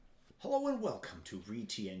Hello and welcome to Read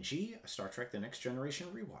TNG, a Star Trek The Next Generation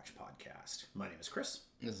rewatch podcast. My name is Chris.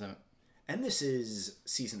 And this is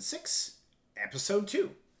Season 6, Episode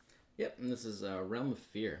 2. Yep, and this is Realm of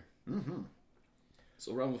Fear. Mm-hmm.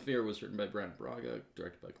 So Realm of Fear was written by Brandon Braga,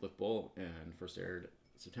 directed by Cliff Bole, and first aired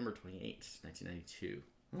September 28th, 1992.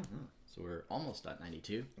 Mm-hmm. So we're almost at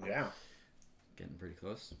 92. Yeah. Getting pretty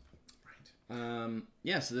close. Right.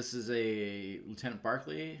 So this is a Lieutenant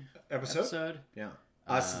Barclay episode? Yeah.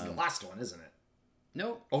 This is the last one, isn't it?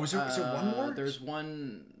 No. Oh, is there one more? There's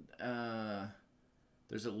one...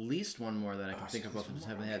 there's at least one more that I can think of off the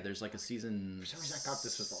top of my head. There's like a season For some reason I thought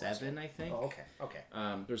this was the last 7, one. I think. Oh, okay.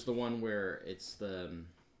 There's the one where it's the...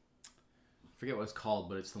 I forget what it's called,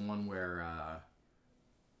 but it's the one where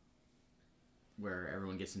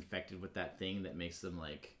everyone gets infected with that thing that makes them,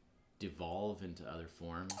 like, devolve into other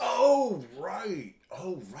forms. Oh, right.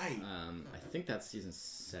 I think that's season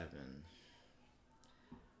 7.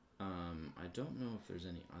 I don't know if there's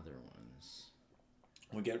any other ones.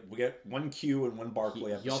 We get one Q and one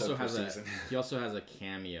Barclay episode per season. He also has a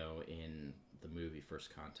cameo in the movie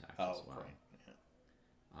First Contact as well. Right.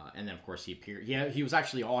 Yeah. And then, of course, he appeared. He was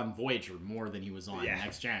actually on Voyager more than he was on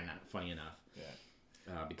Next Gen, funny enough.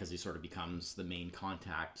 Yeah. Because he sort of becomes the main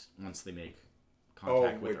contact once they make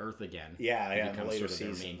contact with Earth again. Yeah, he becomes later sort of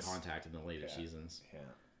seasons. their main contact in the later seasons. Yeah,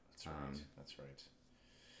 that's right.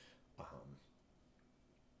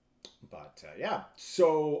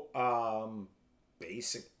 So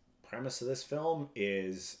basic premise of this film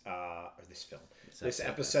is, this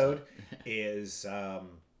episode is,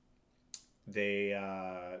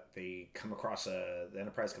 they come across the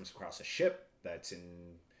Enterprise comes across a ship that's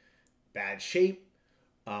in bad shape,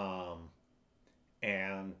 and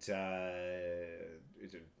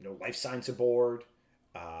there's no life signs aboard.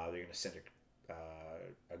 They're going to send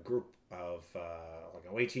a group of like an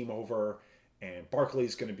away team over, and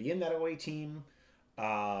Barclay's going to be in that away team.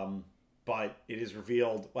 But it is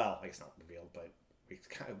revealed. Well, I guess not revealed, but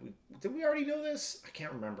did we already know this? I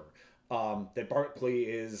can't remember. That Barclay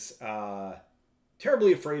is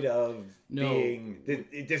terribly afraid of being.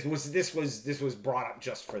 This was brought up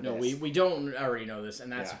just for this. No, we don't already know this,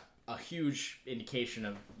 and that's a huge indication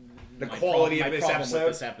of the quality of this episode.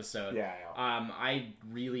 With this episode. Yeah. I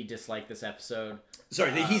really dislike this episode.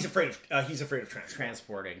 Sorry, he's afraid of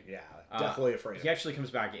transporting. Yeah, definitely afraid. He actually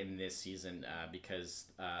comes back in this season because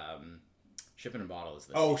Ship in a Bottle is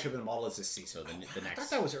this. Oh, Ship in a Bottle is this season. So the next. I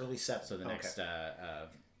thought that was early 7. So the next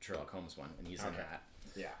Sherlock Holmes one, and he's in that.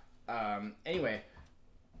 Yeah. Anyway,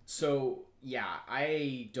 so yeah,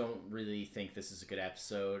 I don't really think this is a good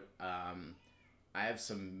episode. I have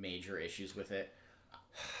some major issues with it.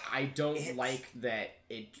 I don't like that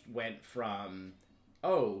it went from,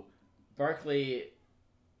 Barclay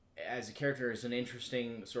as a character is an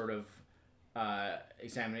interesting sort of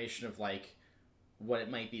examination of like what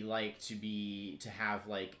it might be like to have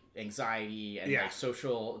like anxiety and like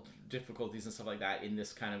social difficulties and stuff like that in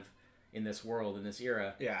this world, in this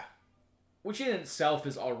era. Yeah. Which in itself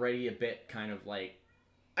is already a bit kind of like,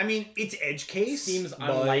 I mean, it's edge case. Seems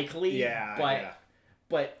unlikely. Yeah.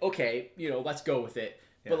 But okay, let's go with it.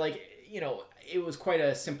 Yeah. But like, it was quite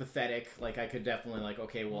a sympathetic, like I could definitely like,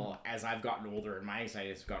 okay, well, as I've gotten older and my anxiety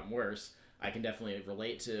has gotten worse, I can definitely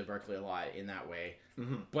relate to Barclay a lot in that way.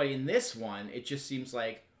 Mm-hmm. But in this one, it just seems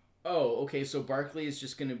like, okay, so Barclay is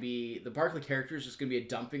just going to be, the Barclay character is just going to be a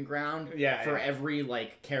dumping ground for every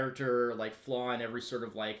like character, like flaw and every sort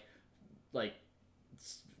of like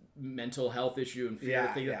mental health issue and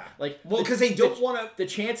fear thing. Like, well, because they don't want to. The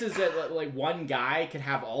chances that like one guy could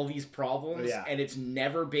have all these problems and it's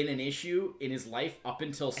never been an issue in his life up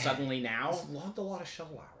until suddenly now. He's logged a lot of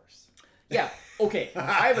shuttle hours. Yeah. Okay.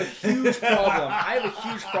 I have a huge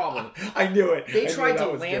problem. I knew it. They tried to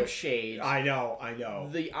lampshade. I know.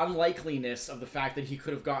 The unlikeliness of the fact that he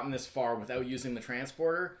could have gotten this far without using the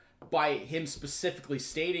transporter by him specifically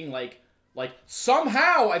stating like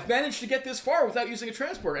somehow I've managed to get this far without using a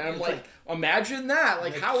transporter, and I'm like, imagine that.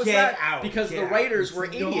 Like, how is that? Because the writers were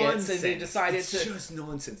idiots and they decided to. It's just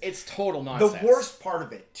nonsense. It's total nonsense. The worst part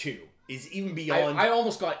of it too is even beyond. I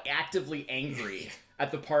almost got actively angry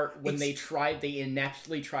at the part when they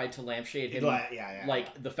ineptly tried to lampshade him,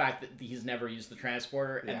 like the fact that he's never used the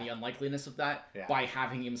transporter and the unlikeliness of that by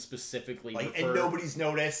having him specifically. Like, and nobody's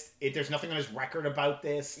noticed. There's nothing on his record about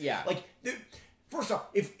this. Yeah, like. First off,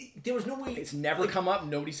 if there was no way... It's never come up.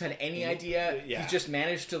 Nobody's had any idea. Yeah. He's just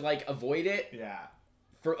managed to, like, avoid it. Yeah.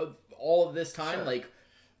 For all of this time. Sure. Like,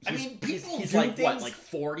 he's like, things, what, like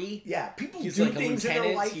 40? Yeah, people he's do like things in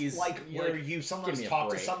their life, where like, you sometimes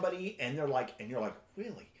talk to somebody, and they're like,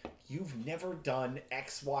 really? You've never done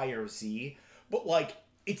X, Y, or Z? But, like,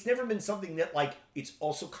 it's never been something that like it's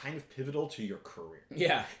also kind of pivotal to your career.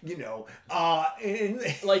 Yeah. You know, and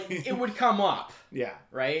like it would come up. Yeah.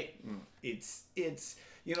 Right? It's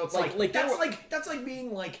you know, it's like that's like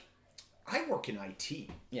being like, I work in IT.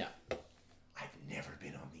 Yeah. I've never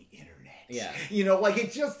been on the internet. Yeah. You know, like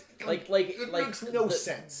it just it makes no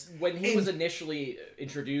sense. When he was initially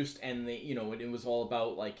introduced and when it was all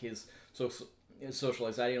about like his social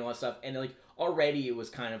anxiety and all that stuff, and like already it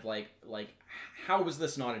was kind of like how was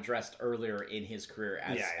this not addressed earlier in his career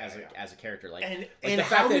as a character? Like and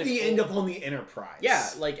how did he end up on the Enterprise? Yeah,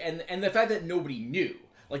 like and the fact that nobody knew.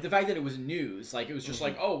 Like, the fact that it was news, like, it was just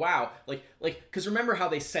like, oh, wow. Like, because remember how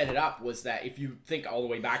they set it up was that if you think all the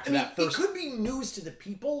way back to that first... It could be news to the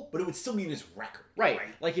people, but it would still be in his record. Right.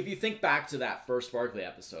 Like, if you think back to that first Barclay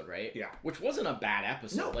episode, right? Yeah. Which wasn't a bad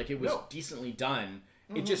episode. No, like, it was decently done.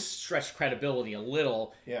 It just stretched credibility a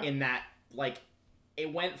little in that, like,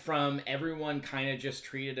 it went from everyone kind of just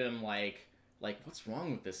treated him like, what's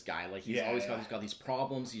wrong with this guy? Like, he's always got these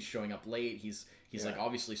problems. He's showing up late. He's like,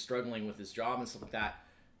 obviously struggling with his job and stuff like that.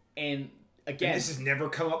 And again, this has never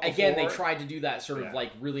come up before. Again, they tried to do that sort of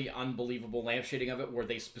like really unbelievable lampshading of it, where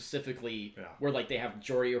they specifically, where like they have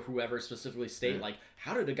Jory or whoever specifically state like,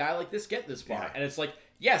 how did a guy like this get this far? Yeah. And it's like,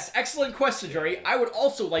 yes, excellent question, Jory. I would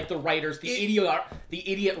also like the writers, the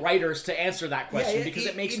idiot writers, to answer that question because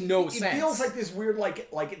it makes no sense. It feels like this weird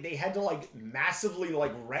like they had to like massively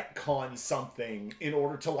like retcon something in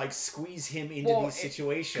order to like squeeze him into these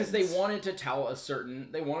situations because they wanted to tell a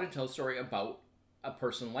story about a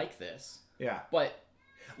person like this. Yeah. But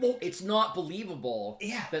it's not believable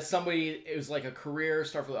that somebody is like a career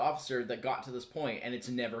Starfleet officer that got to this point and it's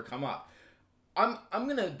never come up. I'm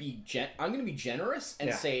gonna be generous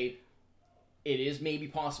and say it is maybe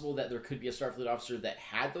possible that there could be a Starfleet officer that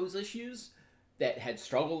had those issues, that had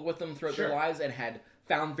struggled with them throughout their lives and had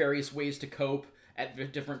found various ways to cope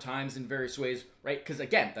at different times in various ways, right? Because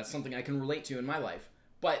again, that's something I can relate to in my life.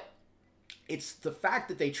 But it's the fact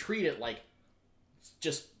that they treat it like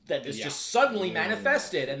just suddenly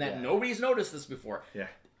manifested and that nobody's noticed this before. Yeah.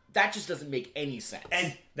 That just doesn't make any sense.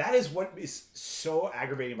 And that is what is so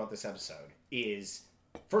aggravating about this episode is,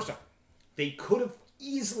 first off, they could have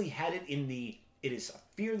easily had it in it is a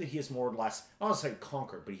fear that he has more or less, I don't want to say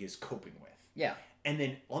conquered, but he is coping with. Yeah. And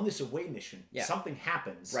then on this away mission, something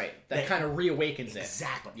happens. Right. That kind of reawakens it.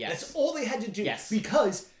 Exactly. Yes. That's all they had to do. Yes.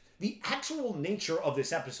 Because the actual nature of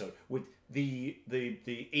this episode with the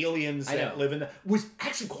aliens that live in was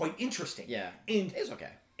actually quite interesting. Yeah. And it's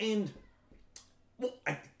okay. And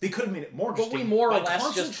they could have made it more interesting. But we more or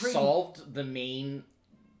less just solved the main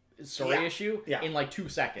story issue in like 2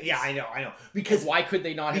 seconds. Yeah, I know. Because why could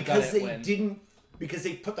they not have done it because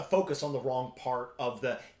they put the focus on the wrong part of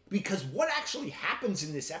the... Because what actually happens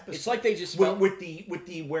in this episode... It's like they just... With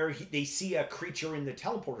the where they see a creature in the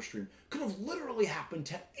teleporter stream could have literally happened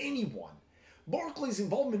to anyone. Barclay's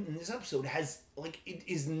involvement in this episode has, like, it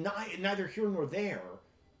is neither here nor there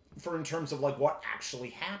in terms of, like, what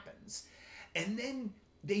actually happens. And then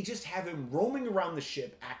they just have him roaming around the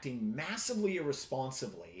ship, acting massively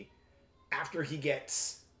irresponsibly after he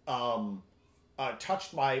gets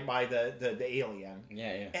touched by the alien.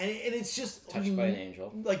 Yeah. And it's just... Touched by an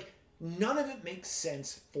angel. Like, none of it makes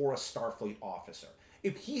sense for a Starfleet officer.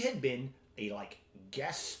 If he had been a, like,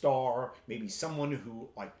 guest star, maybe someone who,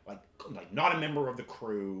 like not a member of the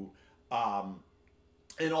crew,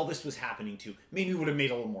 and all this was happening to, maybe it would have made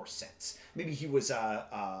a little more sense. Maybe he was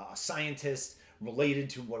a scientist related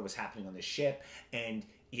to what was happening on the ship, and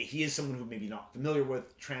he is someone who maybe not familiar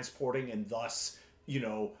with transporting, and thus,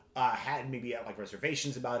 had maybe like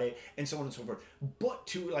reservations about it, and so on and so forth. But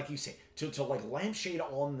to, like you say, to like lampshade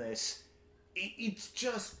on this, it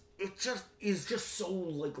just is just so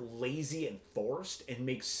like lazy and forced, and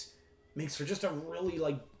makes for just a really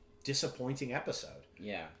like disappointing episode.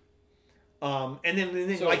 Yeah. And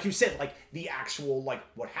then so, like you said, like the actual like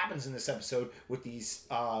what happens in this episode with these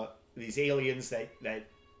aliens that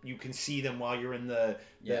you can see them while you're in the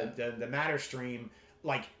matter stream,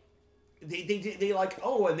 like they like,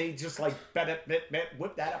 oh, and they just like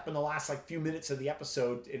whip that up in the last like few minutes of the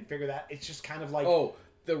episode and figure that it's just kind of like, oh,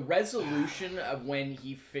 the resolution of when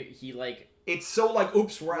he like, it's so like,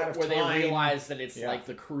 oops, we're out of time. Where they realize that it's like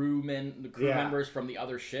the crew members from the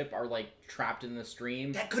other ship are like trapped in the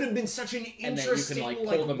stream. That could have been such an interesting, and then you can,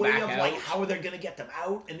 like, pull them way back of out. Like how are they going to get them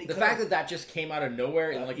out? And the fact that just came out of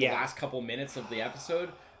nowhere in like the last couple minutes of the episode,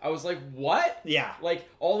 I was like, what? Yeah. Like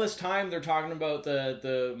all this time they're talking about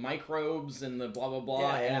the microbes and the blah blah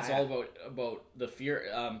blah, and it's all about the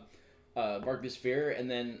fear, Barclay's fear, and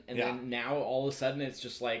then now all of a sudden it's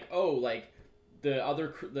just like, oh, like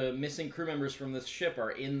the missing crew members from this ship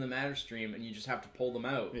are in the matter stream, and you just have to pull them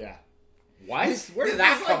out. Yeah. Why? Where did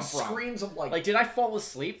that come like from? Screams of like, did I fall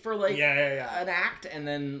asleep for like an act and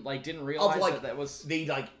then like didn't realize like, that was they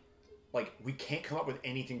like we can't come up with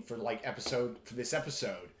anything for this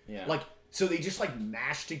episode. Yeah. Like, so they just like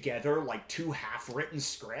mash together like two half-written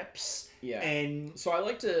scripts. Yeah. And so I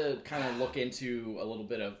like to kind of look into a little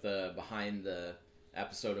bit of the behind the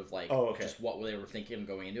episode of like just what they were thinking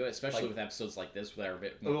going into it, especially with episodes like this where they're a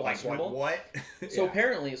bit more questionable. What? So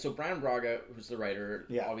apparently, Brian Braga, who's the writer,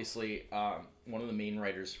 Yeah. obviously one of the main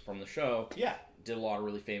writers from the show, did a lot of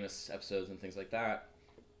really famous episodes and things like that.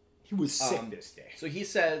 He was sick this day. So he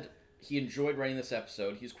said he enjoyed writing this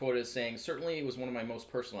episode. He's quoted as saying, "Certainly it was one of my most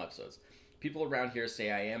personal episodes. People around here say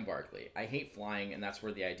I am Barclay. I hate flying, and that's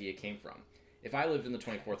where the idea came from. If I lived in the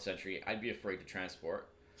 24th century, I'd be afraid to transport.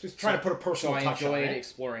 Just trying to put a personal touch on it. So I enjoyed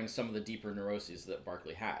exploring some of the deeper neuroses that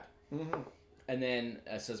Barclay had." Mm-hmm. And then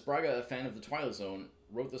says, Braga, a fan of The Twilight Zone,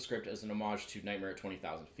 wrote the script as an homage to Nightmare at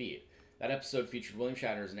 20,000 Feet. That episode featured William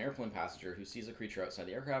Shatner as an airplane passenger who sees a creature outside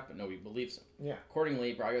the aircraft, but nobody believes him. Yeah.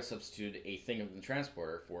 Accordingly, Braga substituted a thing of the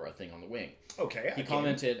transporter for a thing on the wing. Okay. He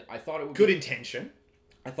commented, I thought it would good intention.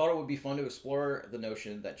 I thought it would be fun to explore the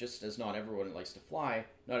notion that just as not everyone likes to fly,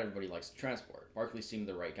 not everybody likes to transport. Barclay seemed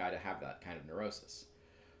the right guy to have that kind of neurosis.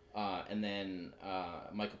 And then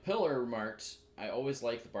Michael Piller remarked, I always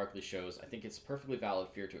like the Barclay shows. I think it's a perfectly valid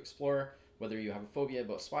fear to explore, whether you have a phobia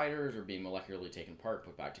about spiders or being molecularly taken apart,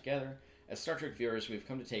 put back together. As Star Trek viewers, we've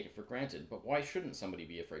come to take it for granted, but why shouldn't somebody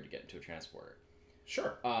be afraid to get into a transporter?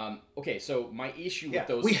 Sure. Okay, so my issue with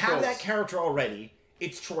those we quotes... have that character already.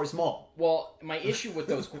 It's Troy's mom. Well, my issue with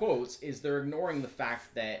those quotes is they're ignoring the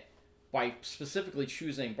fact that by specifically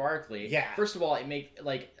choosing Barclay, first of all, it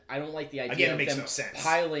I don't like the idea of them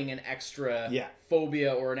piling an extra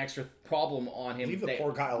phobia or an extra problem on him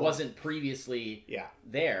that wasn't previously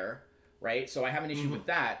there, right? So I have an issue with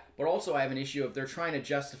that, but also I have an issue of they're trying to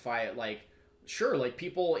justify it like, sure, like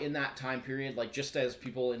people in that time period, like just as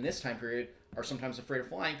people in this time period are sometimes afraid of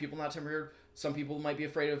flying, people in that time period, some people might be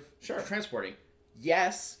afraid of transporting.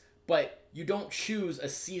 Yes, but you don't choose a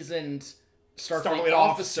seasoned Starfleet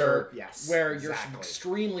officer where you're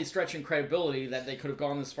extremely stretching credibility that they could have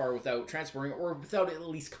gone this far without transporting or without it at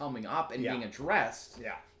least coming up and being addressed.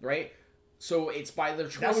 Yeah. Right? So it's by their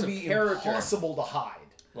choice of character. Impossible to hide.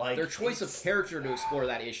 Like their choice of character to explore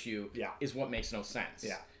that issue is what makes no sense.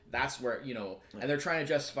 Yeah. That's where, and they're trying to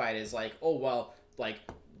justify it as like, oh, well, like,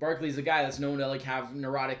 Barclay's a guy that's known to like have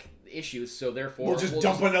neurotic issues, so therefore we'll just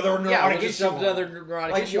dump another neurotic issue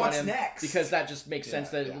on him next? Because that just makes sense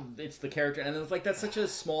that it's the character, and it's like that's such a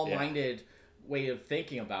small-minded way of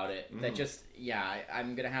thinking about it that just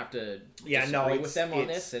I'm gonna have to disagree with them on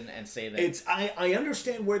this and say that it's I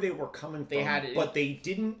understand where they were coming from, but they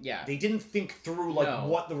didn't think through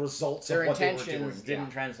what the results their of what intentions they were doing didn't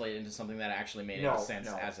translate into something that actually made any sense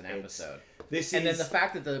as an episode. Then the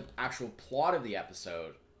fact that the actual plot of the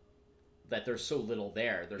episode, that there's so little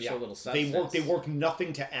there. There's so little substance. They work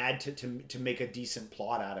nothing to add to make a decent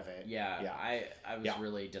plot out of it. I was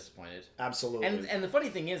really disappointed. Absolutely. And the funny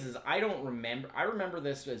thing is I don't remember. I remember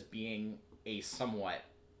this as being a somewhat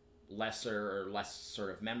lesser or less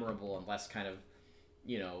sort of memorable and less kind of,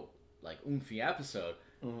 like oomphy episode.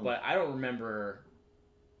 Mm-hmm. But I don't remember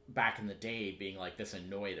back in the day being like this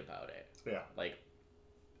annoyed about it. Yeah. Like,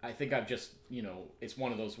 I think I've just, it's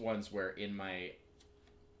one of those ones where in my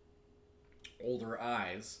older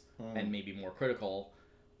eyes and maybe more critical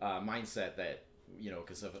mindset that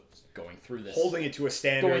because of going through this, holding it to a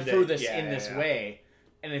standard, going through this in this way,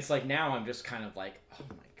 and it's like now I'm just kind of like, oh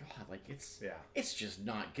my god, like it's just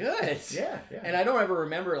not good. And I don't ever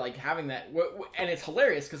remember like having that, and it's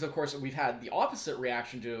hilarious because of course we've had the opposite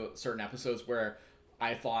reaction to certain episodes where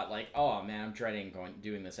I thought like, oh man, I'm dreading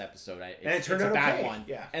doing this episode. It's a bad one.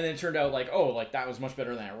 Yeah. And then it turned out like, oh, like that was much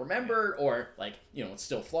better than I remembered, or like, it's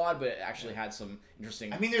still flawed, but it actually had some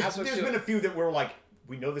interesting. I mean, there's been a few that were like,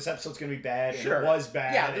 we know this episode's going to be bad, and it was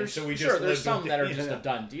bad. Yeah, there's so we just there's some that are just a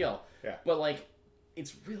done deal. Yeah. But like,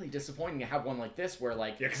 it's really disappointing to have one like this where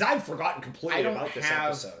like, because I've forgotten completely about this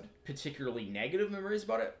episode. I don't have particularly negative memories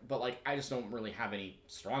about it, but like, I just don't really have any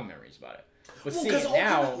strong memories about it. But seeing it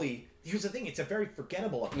now. Here's the thing, it's a very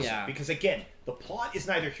forgettable episode. Because, again, the plot is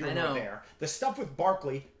neither here nor there. The stuff with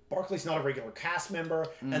Barclay's not a regular cast member,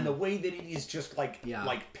 and the way that it is just, like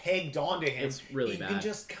pegged onto him, it's really bad. You can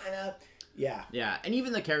just kind of, Yeah, and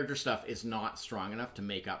even the character stuff is not strong enough to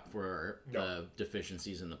make up for the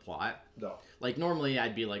deficiencies in the plot. No. Like, normally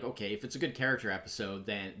I'd be like, okay, if it's a good character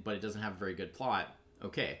episode, but it doesn't have a very good plot,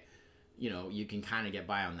 okay. You can kind of get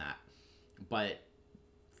by on that. But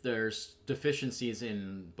there's deficiencies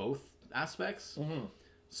in both aspects. Mm-hmm.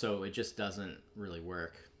 So it just doesn't really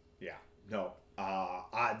work. Yeah. No.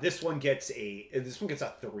 This one gets a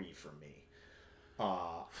 3 from me.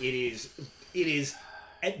 It is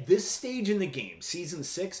at this stage in the game, season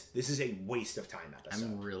 6. This is a waste of time episode.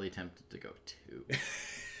 I'm really tempted to go 2.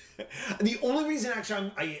 The only reason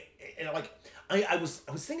actually I was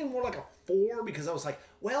thinking more like a 4 because I was like,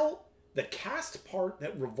 well, the cast part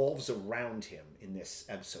that revolves around him in this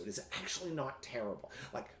episode is actually not terrible.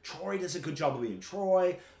 Like Troy does a good job of being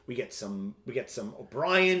Troy. We get some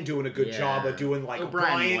O'Brien doing a good job of doing like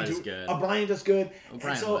O'Brien was good. O'Brien does good.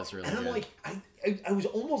 O'Brien was really good. And I'm like, I was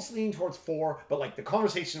almost leaning towards 4, but like the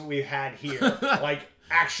conversation we had here, like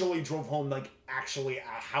actually drove home like actually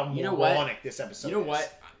how moronic this episode is. You know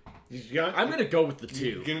what? I'm going to go with the 2.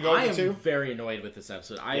 You're going to go with the 2? I am very annoyed with this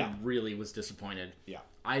episode. I really was disappointed. Yeah.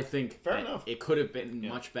 I think fair enough. It could have been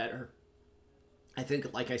much better. I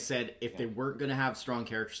think, like I said, if they weren't going to have strong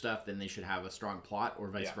character stuff, then they should have a strong plot or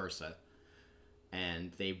vice versa.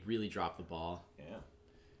 And they really dropped the ball. Yeah.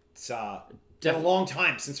 It's been a long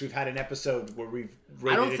time since we've had an episode where we've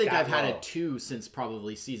rated I don't think I've low. had a 2 since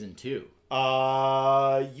probably season 2.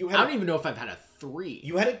 I don't even know if I've had a 3.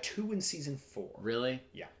 You had a 2 in season 4. Really?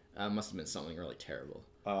 Yeah. Must have been something really terrible.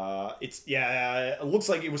 It looks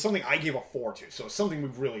like it was something I gave a 4 to, so it's something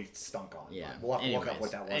we've really stunk on. Yeah. We'll have to look up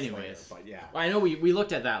what that was later, but yeah. I know we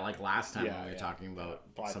looked at that like last time when we were talking about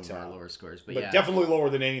some of our lower scores, but definitely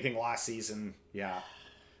lower than anything last season. Yeah.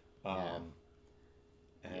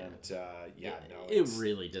 It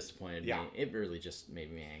really disappointed me. It really just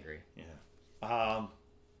made me angry. Yeah.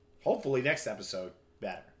 Hopefully next episode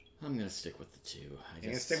better. I'm gonna stick with the 2. You're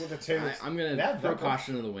gonna stick with the 2. I'm gonna throw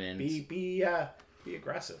caution to the wind. Be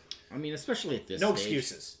aggressive. I mean, especially at this no stage.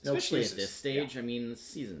 Excuses. No especially excuses. At this stage. I mean,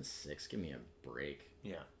 season 6. Give me a break.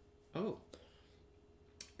 Yeah. Oh.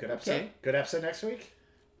 Good episode. Okay. Good episode next week.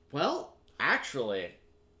 Well, actually.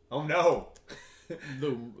 Oh no.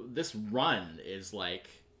 This run is like.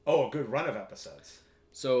 Oh, a good run of episodes.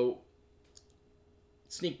 So.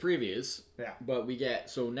 Sneak previews. Yeah. But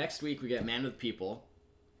next week we get Man of the People,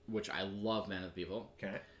 which I love Man of the People.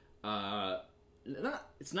 Okay.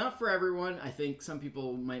 It's not for everyone. I think some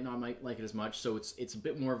people might not like it as much, so it's a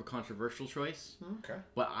bit more of a controversial choice. Okay.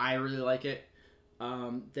 But I really like it.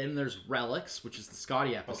 Then there's Relics, which is the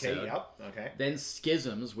Scotty episode. Okay, yep. Okay. Then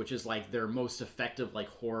Schisms, which is like their most effective like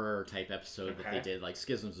horror type episode that they did. Like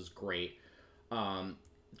Schisms is great.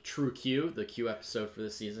 True Q, the Q episode for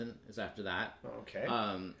this season, is after that. Okay.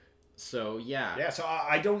 So yeah. Yeah. So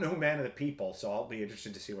I don't know Man of the People, so I'll be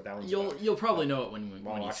interested to see what that one's about. You'll probably know it when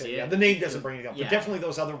you see it. Yeah, the name doesn't bring it up, but definitely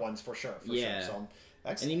those other ones for sure. For sure. So,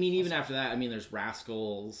 excellent. And I mean, even after that, I mean, there's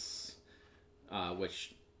Rascals,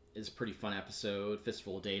 which is a pretty fun episode.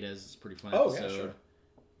 Fistful of Datas is a pretty fun episode.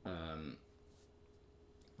 Yeah,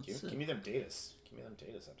 sure. Give me them Datas. Give me them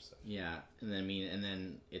Datas episode. Yeah, and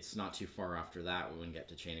then it's not too far after that when we get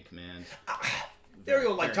to Chain of Command. There you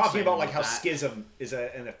go, like talking about like how Schism is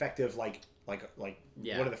an effective one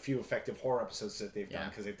of the few effective horror episodes that they've done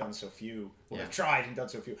because they've done so few. Well, they've tried and done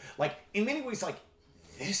so few. Like in many ways, like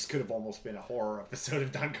this could have almost been a horror episode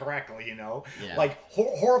if done correctly. You know, like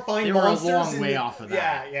horrifying monsters. They were a long way off of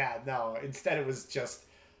that. Yeah. No, instead it was just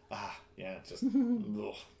just.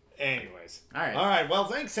 Anyways, all right. Well,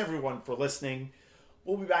 thanks everyone for listening.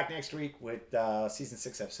 We'll be back next week with season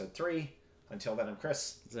 6, episode 3. Until then, I'm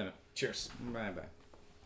Chris. Zim. Cheers. Bye-bye.